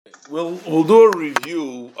We'll do a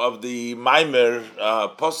review of the Maimer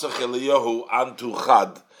Posach Eliyahu Antu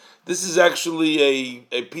Chad. This is actually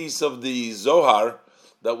a piece of the Zohar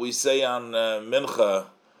that we say on Mincha,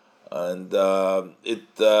 and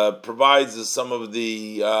it provides some of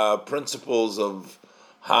the principles of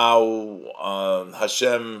how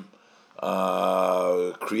Hashem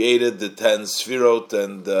created the 10 Sfirot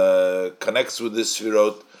and connects with the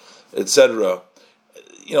Sfirot, etc.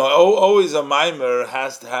 You know, always a mimer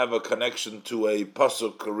has to have a connection to a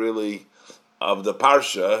pasuk, really, of the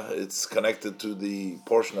parsha. It's connected to the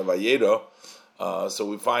portion of VaYeira, so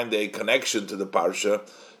we find a connection to the parsha.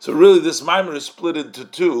 So really, this mimer is split into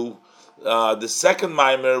two. The second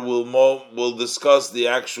mimer will discuss the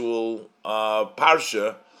actual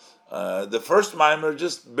parsha. The first mimer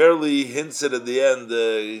just barely hints it at the end.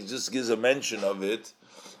 He just gives a mention of it.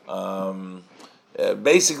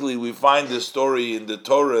 Basically, we find the story in the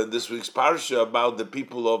Torah in this week's parsha about the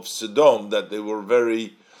people of Sodom, that they were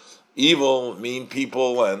very evil, mean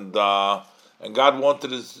people, and God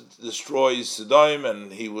wanted to destroy Sodom,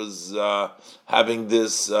 and He was having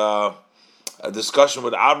this a discussion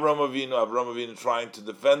with Avraham Avinu trying to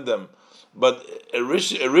defend them. But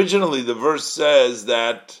originally, the verse says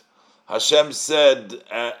that Hashem said,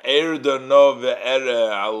 "Erda no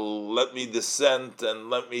ve'ere," let me descend and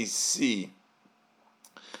let me see.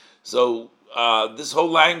 So this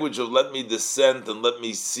whole language of let me descend and let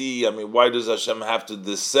me see, I mean, why does Hashem have to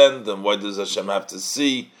descend and why does Hashem have to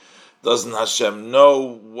see? Doesn't Hashem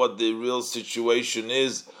know what the real situation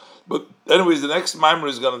is? But anyways, the next mimer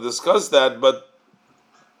is going to discuss that. But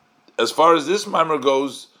as far as this mimer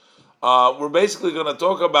goes, we're basically going to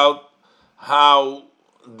talk about how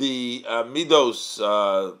the midos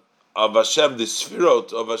of Hashem, the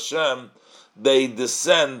sfirot of Hashem, they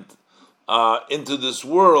descend into this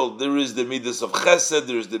world. There is the midas of chesed,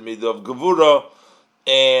 there is the midah of gevura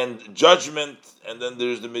and judgment, and then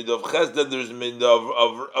there's the midah of chesed, then there's the midah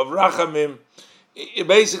of rachamim.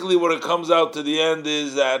 Basically, what it comes out to the end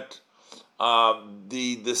is that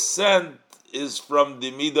the descent is from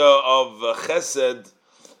the midah of chesed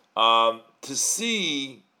to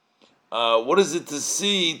see. What is it to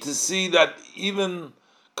see? To see that even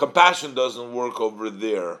compassion doesn't work over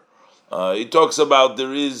there. He talks about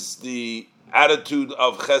there is the attitude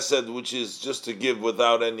of chesed, which is just to give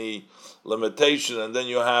without any limitation, and then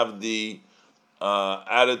you have the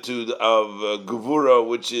attitude of gevura,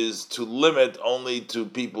 which is to limit only to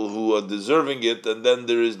people who are deserving it, and then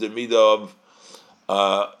there is the midah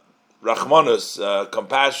of rachmanus,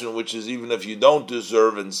 compassion, which is even if you don't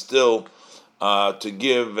deserve and still to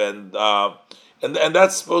give, and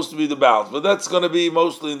that's supposed to be the balance. But that's going to be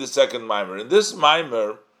mostly in the second mimer. In this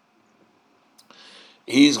mimer,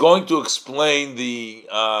 he's going to explain the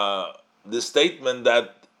statement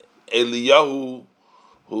that Eliyahu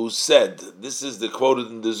who said. This is the quoted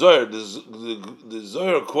in the Zohar. The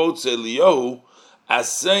Zohar quotes Eliyahu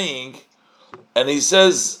as saying, and he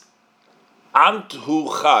says, "Ant hu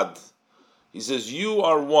chad." He says, "You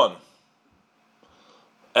are one."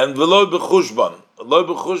 And v'lo b'chushban. Lo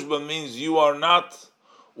b'chushban means you are not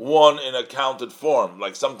one in a counted form.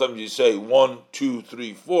 Like sometimes you say 1, 2,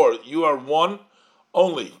 3, 4. You are one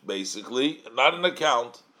only, basically, not an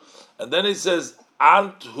account. And then he says,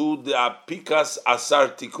 "Ant hu de apikas asar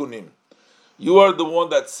tikunim." You are the one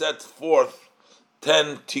that set forth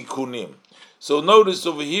 10 tikunim. So notice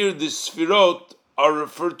over here, the sfirot are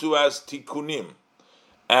referred to as tikunim,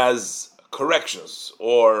 as corrections,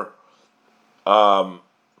 or a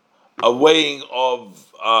weighing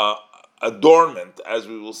of adornment, as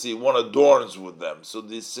we will see. One adorns with them. So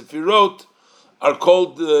the sefirot are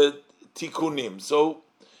called the tikunim. So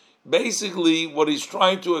basically, what he's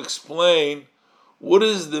trying to explain, what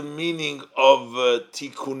is the meaning of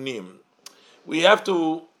tikunim? We have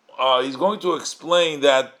to. He's going to explain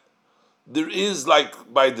that there is,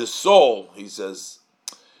 like by the soul, he says.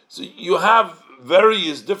 So you have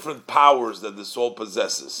various different powers that the soul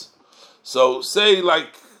possesses. So say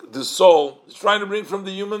like the soul is trying to bring from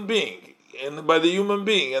the human being, and by the human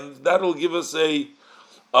being, and that'll give us a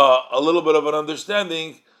little bit of an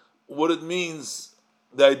understanding what it means,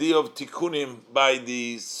 the idea of tikunim by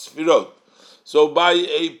the sfirot. So by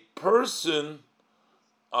a person,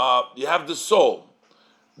 you have the soul.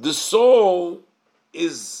 The soul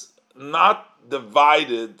is not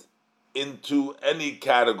divided into any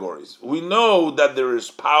categories. We know that there is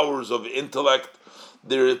powers of intellect,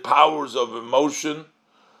 there are powers of emotion.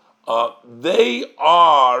 They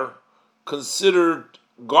are considered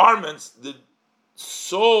garments. The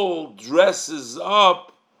soul dresses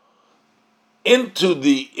up into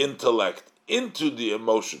the intellect, into the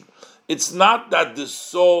emotion. It's not that the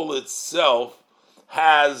soul itself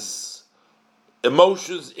has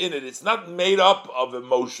emotions in it. It's not made up of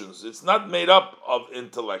emotions. It's not made up of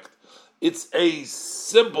intellect. It's a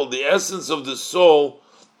simple, the essence of the soul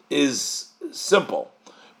is simple,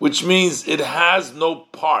 which means it has no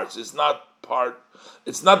parts. It's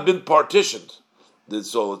not been partitioned, the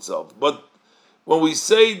soul itself. But when we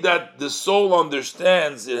say that the soul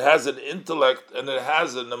understands, it has an intellect and it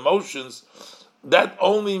has an emotions, that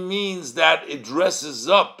only means that it dresses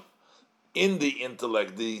up in the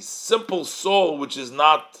intellect. The simple soul, which is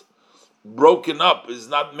not broken up, is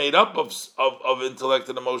not made up of intellect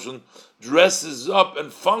and emotion, dresses up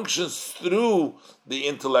and functions through the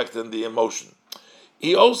intellect and the emotion.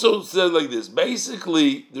 He also said like this,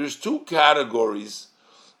 basically there's two categories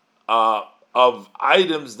of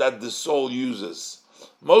items that the soul uses.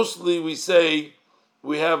 Mostly we say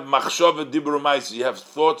we have machshava, dibur, ma'aseh. You have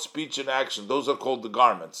thought, speech, and action. Those are called the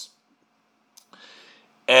garments.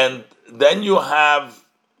 And then you have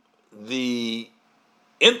the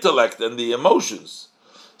intellect and the emotions.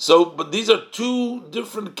 So, but these are two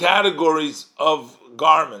different categories of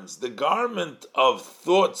garments. The garment of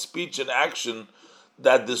thought, speech, and action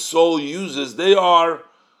that the soul uses, they are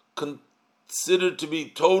considered to be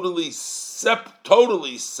totally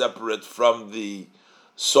separate from the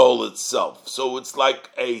soul itself. So it's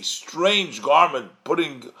like a strange garment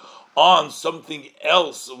putting on something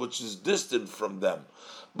else which is distant from them.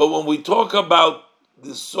 But when we talk about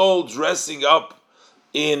the soul dressing up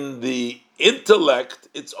in the intellect,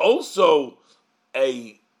 it's also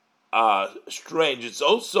a strange. It's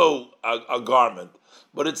also a garment,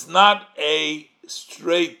 but it's not a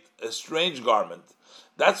strange garment.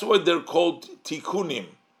 That's why they're called tikkunim.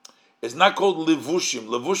 It's not called levushim.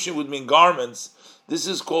 Levushim would mean garments. This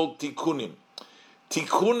is called tikkunim.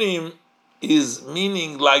 Tikkunim is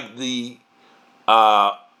meaning like the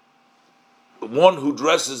one who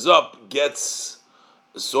dresses up gets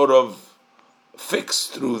sort of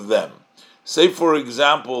fixed through them. Say, for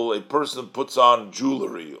example, a person puts on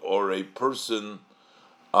jewelry, or a person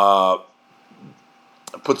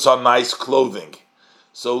puts on nice clothing.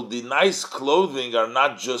 So the nice clothing are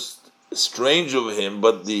not just strange of him,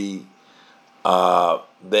 but they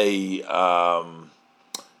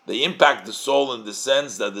impact the soul in the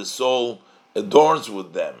sense that the soul adorns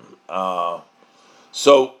with them.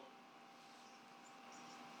 So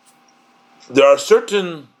there are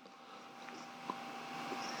certain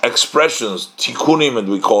expressions, tikkunim, and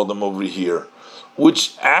we call them over here,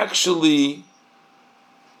 which actually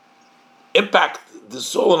impact the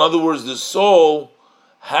soul. In other words, the soul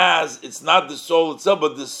it's not the soul itself,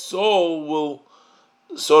 but the soul will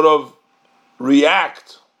sort of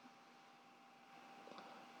react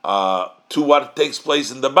to what takes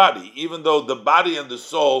place in the body, even though the body and the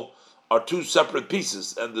soul are two separate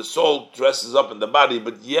pieces, and the soul dresses up in the body,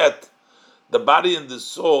 but yet the body and the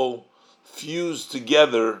soul fuse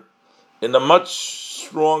together in a much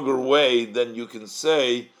stronger way than you can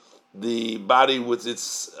say the body with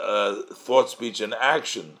its thought, speech, and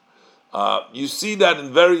action. You see that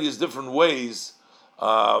in various different ways.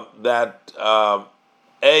 What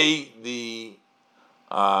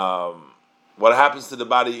happens to the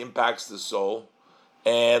body impacts the soul,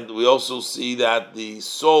 and we also see that the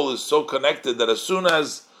soul is so connected that as soon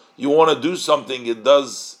as you want to do something, it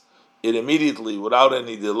does it immediately without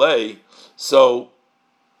any delay. So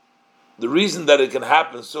the reason that it can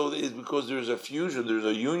happen so is because there's a fusion, there's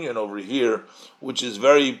a union over here, which is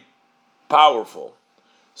very powerful.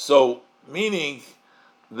 So, meaning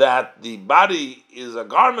that the body is a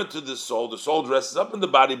garment to the soul dresses up in the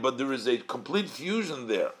body, but there is a complete fusion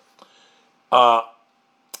there.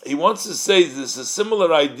 He wants to say this, a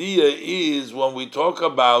similar idea is when we talk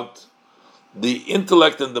about the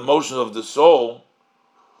intellect and the motion of the soul,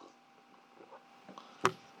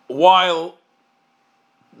 while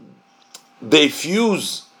they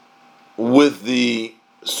fuse with the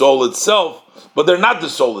soul itself, but they're not the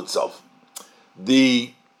soul itself.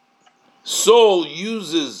 The soul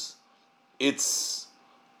uses its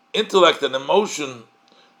intellect and emotion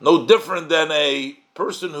no different than a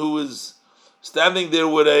person who is standing there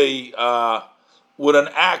with an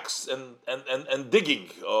axe and digging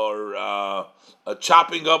or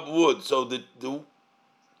chopping up wood. So the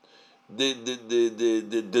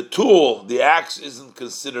tool, the axe, isn't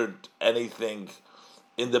considered anything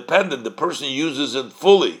independent. The person uses it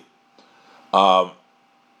fully.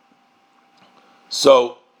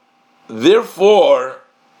 So, therefore,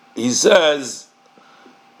 he says,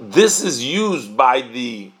 this is used by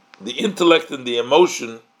the intellect and the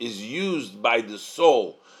emotion is used by the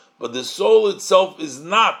soul. But the soul itself is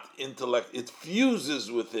not intellect. It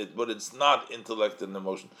fuses with it, but it's not intellect and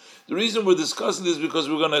emotion. The reason we're discussing this is because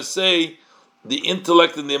we're going to say the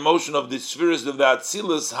intellect and the emotion of the spheres of the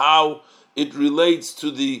Atzilus, how it relates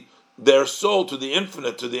to their soul, to the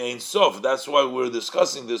infinite, to the Ein Sof. That's why we're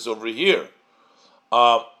discussing this over here.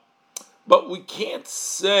 But we can't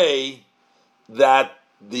say that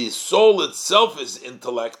the soul itself is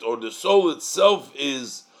intellect or the soul itself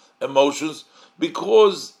is emotions,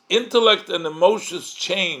 because intellect and emotions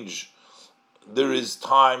change. There is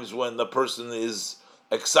times when the person is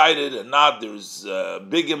excited and not. There's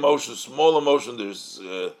big emotion, small emotion. There's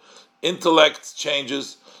intellect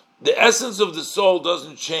changes. The essence of the soul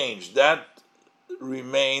doesn't change. That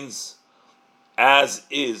remains as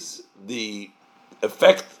is. The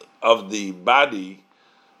effect of the body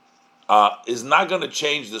is not going to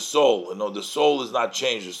change the soul. The soul is not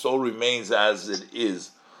changed. The soul remains as it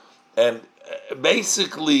is. And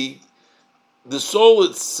basically, the soul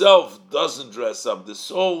itself doesn't dress up. The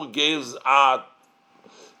soul gives out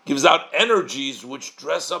energies which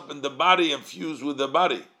dress up in the body and fuse with the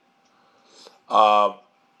body.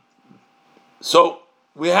 So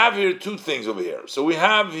we have here two things over here. So we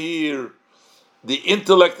have here the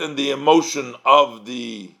intellect and the emotion of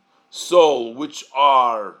the soul, which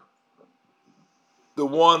are the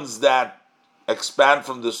ones that expand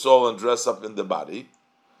from the soul and dress up in the body.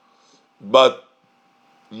 But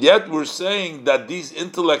yet we're saying that these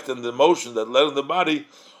intellect and the emotion that led in the body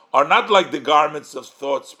are not like the garments of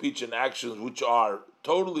thought, speech, and actions, which are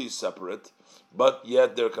totally separate, but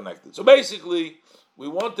yet they're connected. So basically,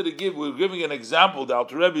 we're giving an example. The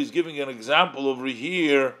Alter Rebbe is giving an example over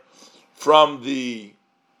here from the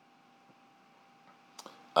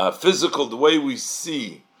physical, the way we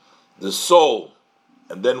see the soul,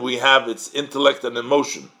 and then we have its intellect and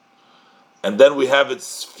emotion, and then we have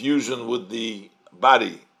its fusion with the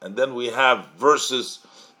body, and then we have versus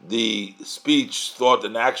the speech, thought,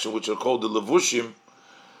 and action, which are called the levushim.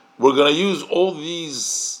 We're going to use all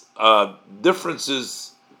these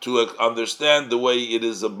differences to understand the way it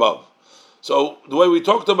is above. So the way we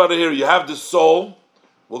talked about it here, you have the soul.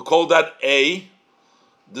 We'll call that A.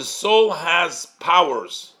 The soul has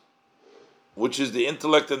powers, which is the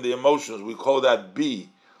intellect and the emotions. We call that B.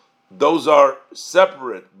 Those are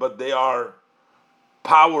separate, but they are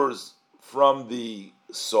powers from the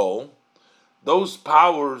soul. Those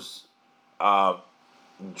powers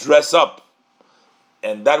dress up,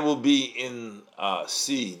 and that will be in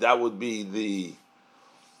C. That would be the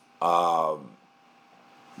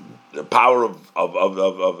power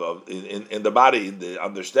of in the body, in the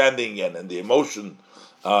understanding and the emotion,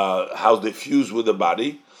 how they fuse with the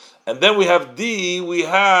body. And then we have D. We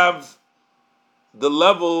have the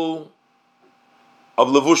level of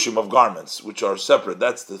levushim, of garments, which are separate.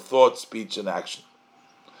 That's the thought, speech, and action.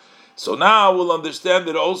 So now we'll understand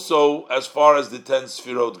it also as far as the 10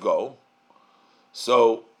 sfirot go.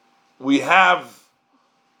 So we have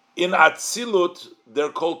in Atzilut, they're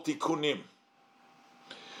called tikkunim.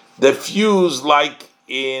 They fuse like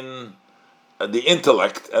in the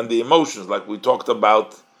intellect and the emotions, like we talked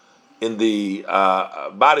about in the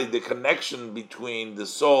body, the connection between the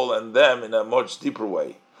soul and them in a much deeper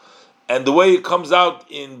way. And the way it comes out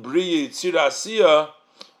in Briya, Yitzira, Asiya,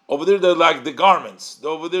 over there they're like the garments.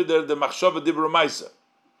 Over there they're the machshava dibra maisa.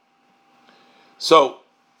 So,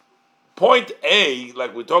 point A,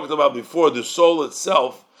 like we talked about before, the soul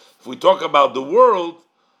itself, if we talk about the world,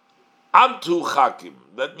 Antu Chakim,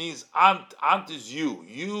 that means Ant is you.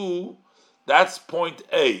 You, that's point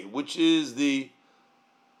A, which is the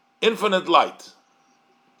infinite light.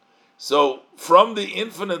 So, from the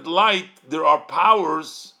infinite light, there are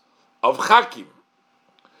powers of Chakim.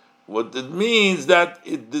 What it means that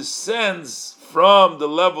it descends from the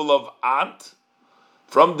level of Ant,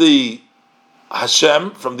 from the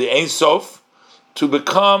Hashem, from the Ein Sof, to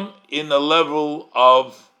become in a level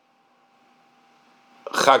of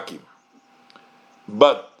Chakim.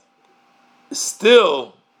 But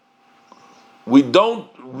still, we don't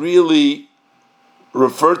really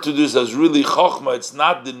refer to this as really Chokhmah. It's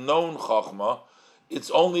not the known Chokhmah. It's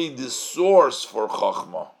only the source for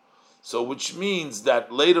Chokhmah. So which means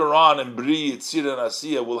that later on in Bri, Yitzir, and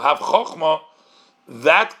Asiya, we'll have Chokhmah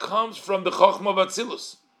that comes from the Chokhmah of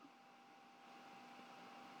Atzilus.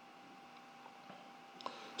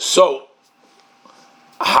 So,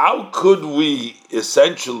 how could we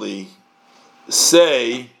essentially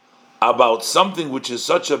say about something which is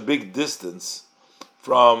such a big distance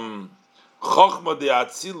from Chokhmah de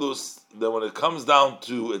Atzilus, that when it comes down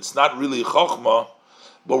to, it's not really Chokhmah,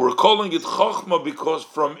 but we're calling it Chokhmah because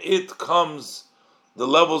from it comes the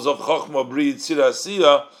levels of Chokhmah, Bri, Yitzir,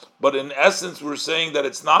 Asiya, but in essence we're saying that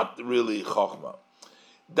it's not really Chokhmah.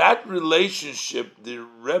 That relationship, the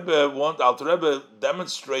Alter Rebbe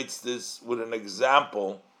demonstrates this with an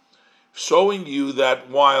example showing you that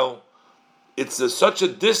while it's such a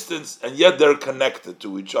distance, and yet they're connected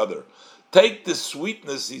to each other. Take the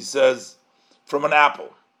sweetness, he says, from an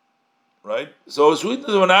apple, right? So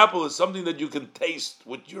sweetness of an apple is something that you can taste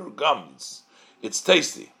with your gums. It's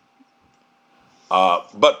tasty.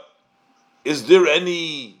 But is there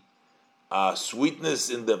any sweetness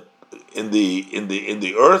in the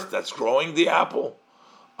earth that's growing the apple?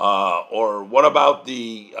 Or what about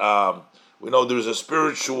we know there's a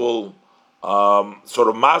spiritual sort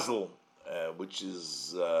of mazel, which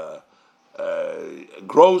is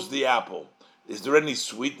grows the apple. Is there any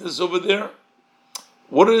sweetness over there?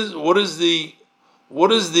 What is the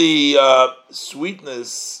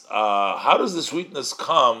sweetness? How does the sweetness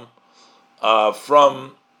come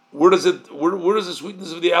from? Where does the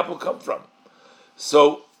sweetness of the apple come from?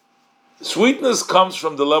 So, sweetness comes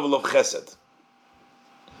from the level of chesed.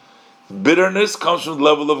 Bitterness comes from the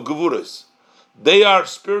level of gevuras. They are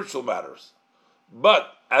spiritual matters,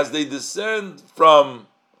 but as they descend from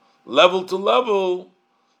level to level,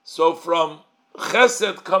 so from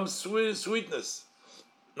chesed comes sweetness.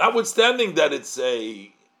 Notwithstanding that it's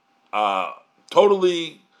a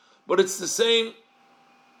totally, but it's the same,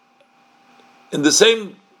 in the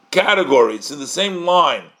same category, it's in the same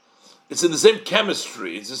line, it's in the same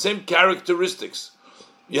chemistry, it's the same characteristics.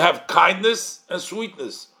 You have kindness and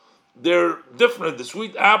sweetness. They're different. The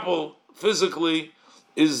sweet apple physically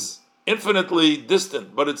is infinitely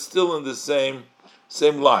distant, but it's still in the same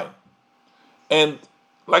line. And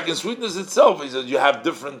like in sweetness itself, he says you have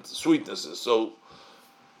different sweetnesses. So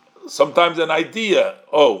sometimes an idea,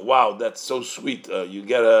 oh wow, that's so sweet. You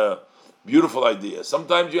get a beautiful idea.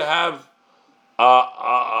 Sometimes you have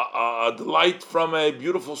a delight from a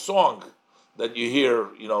beautiful song that you hear,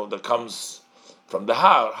 that comes from the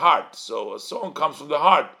heart. So a song comes from the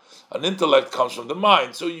heart. An intellect comes from the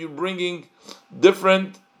mind. So you're bringing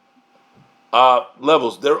different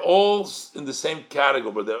levels. They're all in the same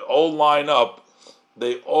category, but they all line up.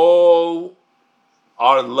 They all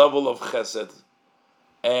are in level of chesed.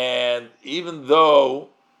 And even though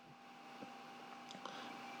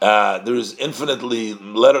there is infinitely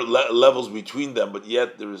levels between them, but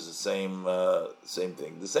yet there is the same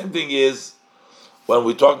thing. The same thing is when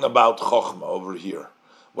we're talking about chokhmah over here.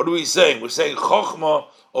 What are we saying? We're saying chokhmah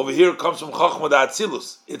over here comes from chokhmah da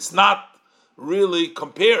atzilus. It's not really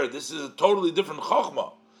compared. This is a totally different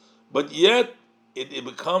chokhmah, but yet it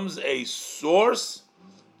becomes a source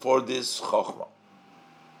for this chokhmah.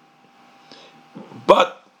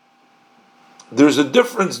 But there's a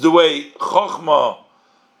difference the way chokhmah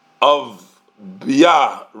of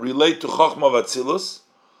biyah relate to chokhmah of atzilus,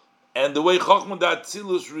 and the way chokhmah da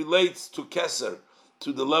atzilus relates to keser,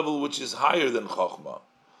 to the level which is higher than chokhmah.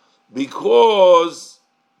 Because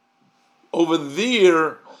over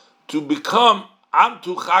there, to become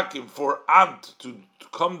Antu Chakim, for Ant, to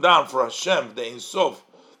come down, for Hashem, the Ein Sof,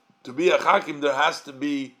 to be a Chakim, there has to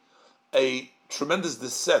be a tremendous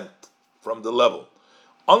descent from the level.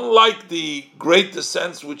 Unlike the great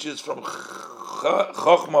descents, which is from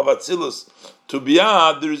Chochmah Vatzilus to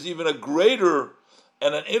Biyah, there is even a greater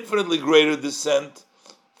and an infinitely greater descent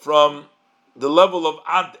from the level of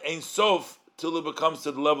Ant, Ein Sof, till it becomes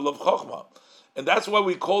to the level of Chochmah. And that's why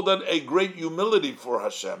we call that a great humility for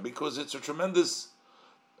Hashem, because it's a tremendous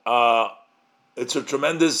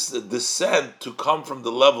descent to come from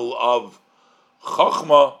the level of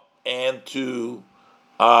Chochmah and to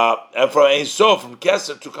and from Ein Sof, from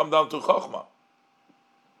Keser, to come down to Chochmah.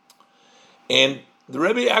 And the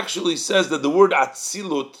Rebbe actually says that the word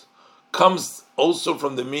Atzilut comes also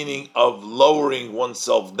from the meaning of lowering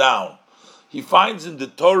oneself down. He finds in the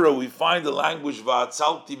Torah, we find the language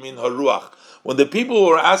Va'atzalti min haruach. When the people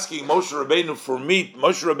were asking Moshe Rabbeinu for meat,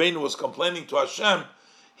 Moshe Rabbeinu was complaining to Hashem.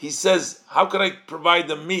 He says, how can I provide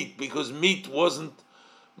them meat? Because meat wasn't,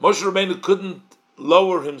 Moshe Rabbeinu couldn't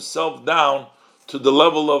lower himself down to the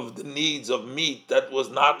level of the needs of meat. That was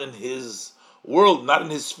not in his world, not in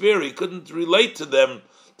his sphere. He couldn't relate to them,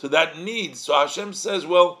 to that need. So Hashem says,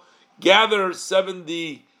 well, gather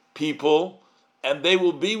 70 people and they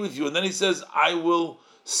will be with you. And then he says, I will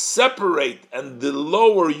separate and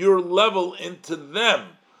lower your level into them,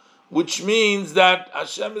 which means that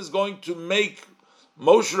Hashem is going to make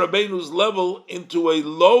Moshe Rabbeinu's level into a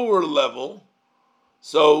lower level,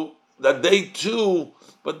 so that they too,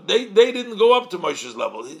 but they didn't go up to Moshe's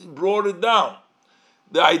level. He brought it down.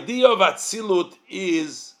 The idea of Atzilut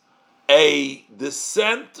is a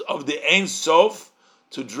descent of the Ein Sof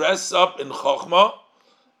to dress up in Chokhmah,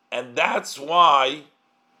 and that's why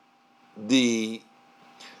the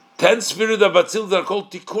 10 Sfirit of Atzilus are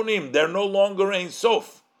called Tikkunim. They're no longer Ein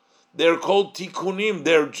Sof. They're called Tikkunim.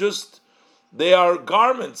 They're just they are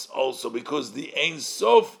garments also, because the Ein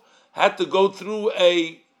Sof had to go through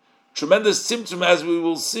a tremendous symptom, as we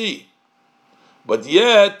will see. But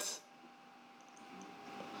yet,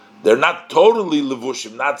 they're not totally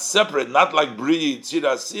levushim, not separate, not like Bri,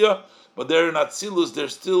 Tzira, Asiya, but they're in Atzilus, they're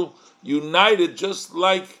still united, just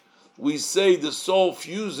like we say the soul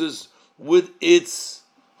fuses with its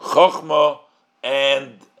Chokhmah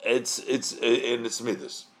and its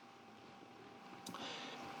midas.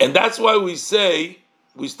 And that's why we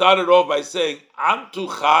started off by saying, Am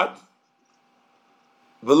Tuchad,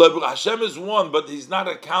 Hashem is one, but he's not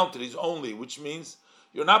accounted, he's only, which means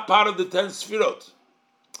you're not part of the 10 Sfirot.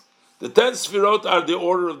 The 10 Sfirot are the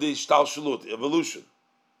order of the Shtalshalut, evolution.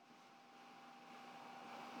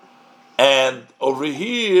 And over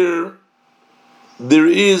here, there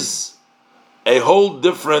is a whole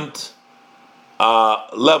different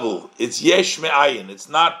level. It's Yesh Me'ayin. It's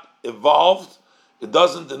not evolved. It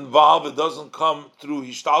doesn't involve. It doesn't come through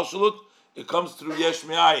Hishtalshalut. It comes through Yesh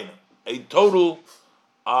Me'ayin. A total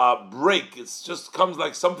break. It just comes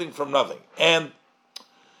like something from nothing. And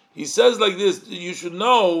he says like this, you should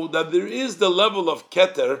know that there is the level of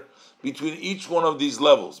Keter between each one of these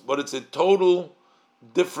levels, but it's a total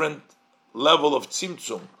different level of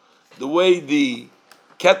Tzimtzum. The way the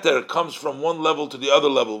Keter comes from one level to the other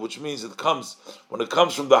level, which means when it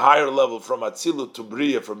comes from the higher level, from Atzilut to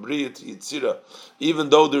Bria, from Bria to Yitzira, even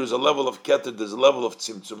though there's a level of Keter, there's a level of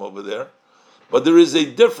Tzimtzum over there, but there is a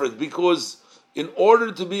difference, because in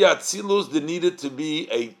order to be Atzilus, there needed to be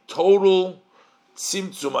a total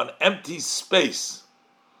Tzimtzum, an empty space.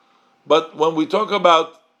 But when we talk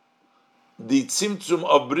about the Tzimtzum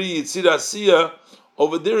of Bri, Yitzira, Asiya,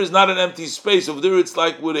 over there is not an empty space. Over there it's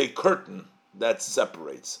like with a curtain that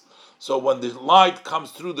separates. So when the light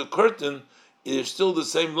comes through the curtain, it's still the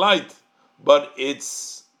same light, but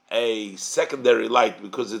it's a secondary light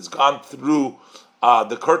because it's gone through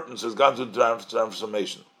the curtain, so it's gone through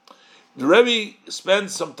transformation. The Rebbe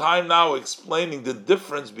spends some time now explaining the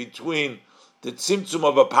difference between the tzimtzum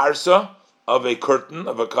of a parsa, of a curtain,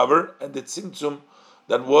 of a cover, and the tzimtzum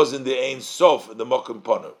that was in the Ein Sof, in the Mokim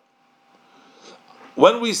Ponu.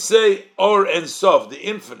 When we say Or Ein Sof, the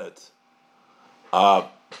infinite,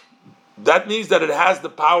 that means that it has the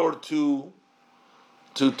power to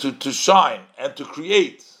shine and to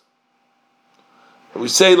create. We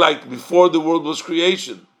say like before the world was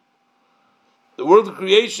creation. The world of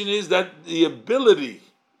creation is that the ability,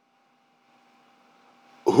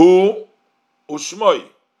 who Ushmoi,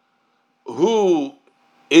 who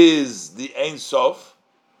is the Ein Sof,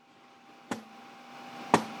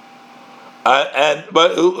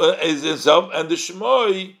 is himself, and the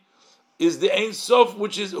Shmoi is the Ein Sof,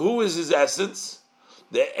 which is who is his essence,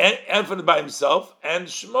 the infinite by himself, and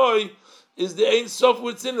Shmoi is the Ein Sof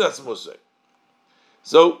within that Musay.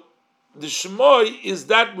 So the Shmoi is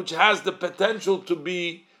that which has the potential to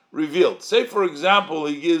be revealed. Say, for example,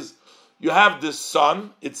 you have the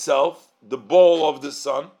sun itself, the ball of the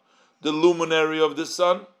sun, the luminary of the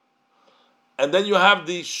sun, and then you have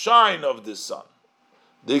the shine of the sun,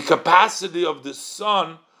 the capacity of the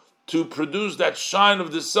sun to produce that shine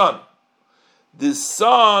of the sun. The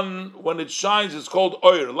sun, when it shines, is called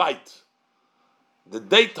oir, light. The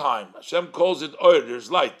daytime, Hashem calls it oir,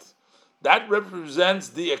 there's light. That represents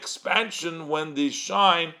the expansion when the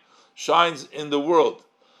shine shines in the world.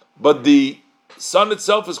 But the sun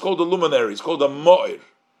itself is called a luminary, it's called a mo'ir.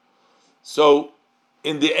 So,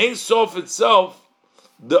 in the Ein Sof itself,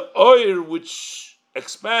 the oir which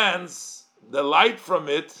expands the light from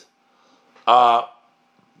it, that's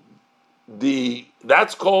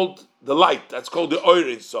called the light. That's called the oir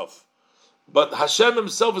Ein Sof. But Hashem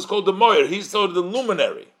himself is called the mo'ir. He's sort of the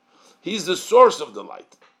luminary. He's the source of the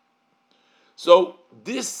light. So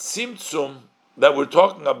this tzimtzum that we're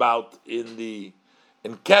talking about in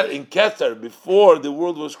Keter, before the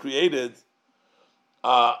world was created,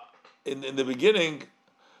 in the beginning,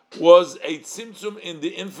 was a tzimtzum in the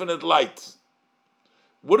infinite light.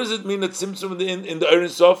 What does it mean, a tzimtzum in the Ein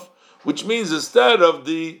Sof? Which means instead of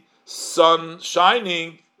the sun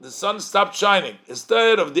shining, the sun stopped shining.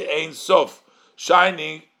 Instead of the Ein Sof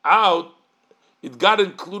shining out, it got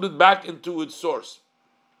included back into its source.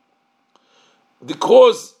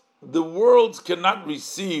 Because the worlds cannot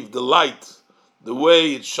receive the light the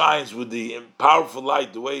way it shines with the powerful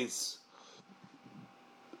light, the way it's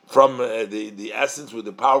from the essence with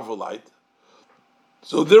the powerful light.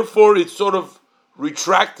 So therefore it's sort of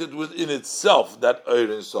retracted within itself, that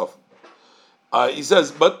Oir Ein Sof. He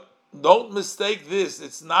says, but don't mistake this,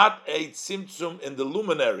 it's not a tzimtzum in the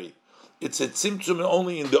luminary, it's a tzimtzum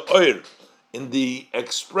only in the Oir, in the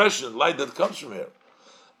expression, light that comes from here.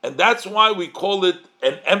 And that's why we call it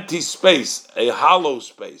an empty space, a hollow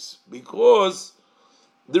space, because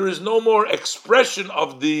there is no more expression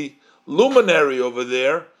of the luminary over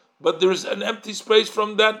there, but there is an empty space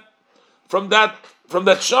from that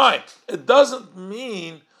shine. It doesn't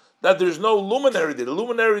mean that there's no luminary there.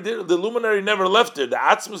 The luminary never left there. The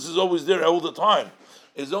Atzmus is always there all the time.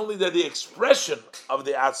 It's only that the expression of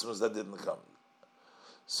the Atzmus that didn't come.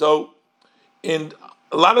 So, in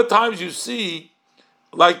a lot of times you see,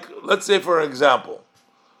 like, let's say for example,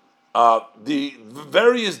 the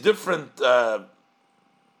various different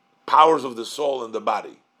powers of the soul and the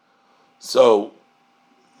body. So,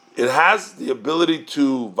 it has the ability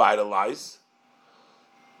to vitalize,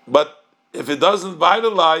 but if it doesn't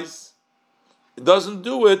vitalize, it doesn't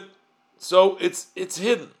do it, so it's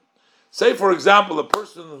hidden. Say, for example, a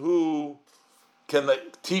person who can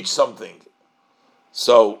teach something.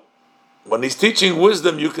 So, when he's teaching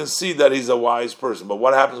wisdom, you can see that he's a wise person. But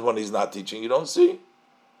what happens when he's not teaching? You don't see.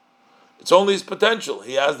 It's only his potential.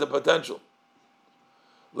 He has the potential.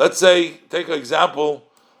 Let's say, take an example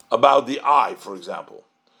about the eye, for example.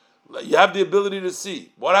 You have the ability to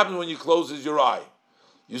see. What happens when you close your eye?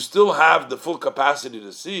 You still have the full capacity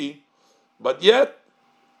to see, but yet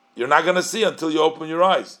you're not going to see until you open your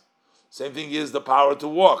eyes. Same thing is the power to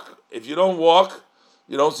walk. If you don't walk,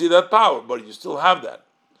 you don't see that power, but you still have that.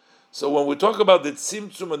 So when we talk about the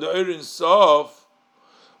tzimtzum and the Ein Sof,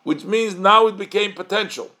 which means now it became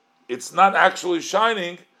potential. It's not actually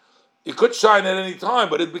shining. It could shine at any time,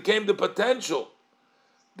 but it became the potential.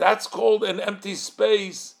 That's called an empty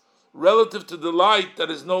space relative to the light that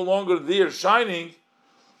is no longer there shining.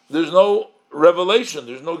 There's no revelation.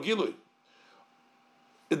 There's no gilui.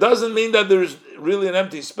 It doesn't mean that there's really an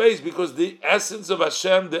empty space, because the essence of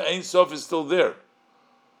Hashem, the Ein Sof, is still there.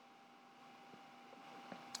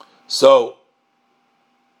 So,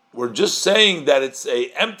 we're just saying that it's an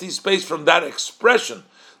empty space from that expression.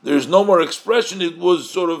 There's no more expression. It was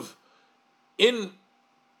sort of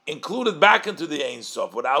included back into the Ein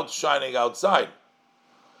Sof without shining outside.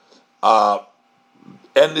 And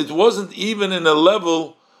it wasn't even in a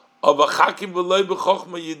level of a chakim v'loy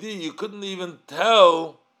b'chochma yidi. You couldn't even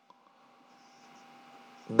tell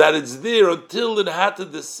that it's there until it had to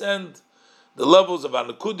descend the levels of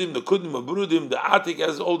Anakudim, the Kudim, Abrudim, the Atik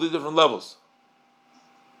has all the different levels.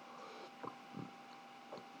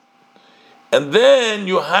 And then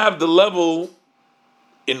you have the level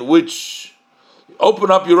in which you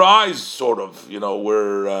open up your eyes, sort of,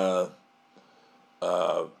 where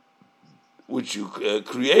which you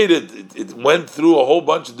created. It went through a whole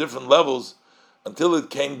bunch of different levels until it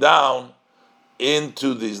came down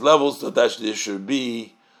into these levels, so that there should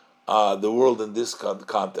be the world in this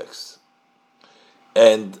context.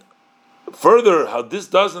 And further, how this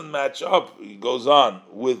doesn't match up, he goes on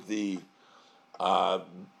with the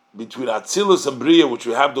between Atzilus and Bria, which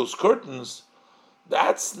we have those curtains.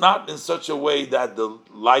 That's not in such a way that the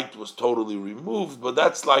light was totally removed, but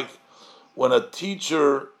that's like when a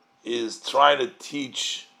teacher is trying to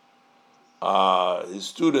teach his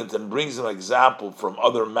student and brings an example from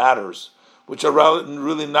other matters, which are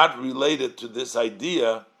really not related to this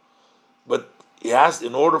idea, but he has,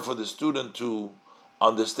 in order for the student to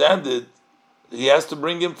understand it, he has to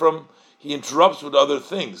bring him he interrupts with other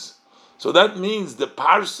things. So that means the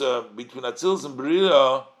parsa between Atzilus and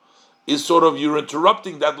Bria is sort of, you're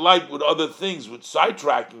interrupting that light with other things, with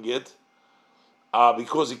sidetracking it,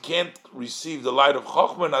 because it can't receive the light of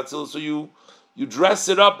Chochmah and Atzilus, so you dress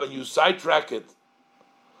it up and you sidetrack it.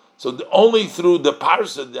 So only through the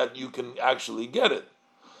parsa that you can actually get it.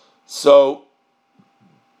 So,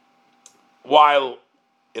 while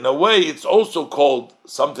in a way it's also called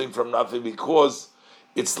something from nothing, because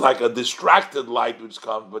it's like a distracted light which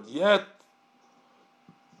comes, but yet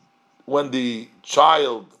when the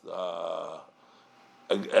child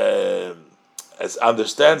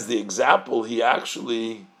understands the example, he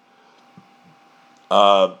actually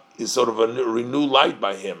is sort of a renewed light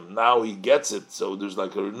by him. Now he gets it, so there's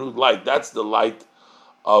like a renewed light. That's the light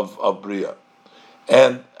of Bria.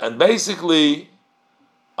 And basically,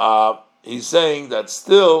 he's saying that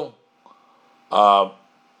still,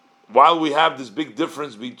 while we have this big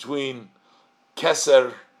difference between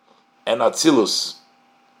Keser and Atzilus,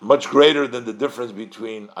 much greater than the difference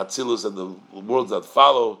between Atzilus and the worlds that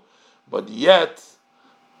follow, but yet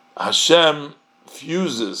Hashem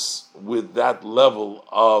fuses with that level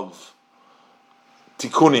of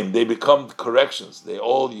tikkunim. They become corrections.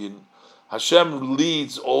 Hashem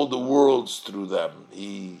leads all the worlds through them.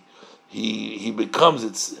 He becomes,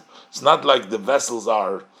 it's not like the vessels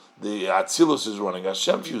are, the Atzilus is running.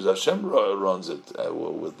 Hashem fuses, Hashem runs it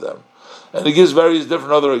with them. And he gives various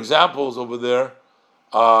different other examples over there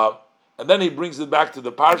And then he brings it back to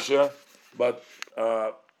the parsha, but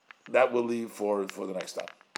that we'll leave for the next time.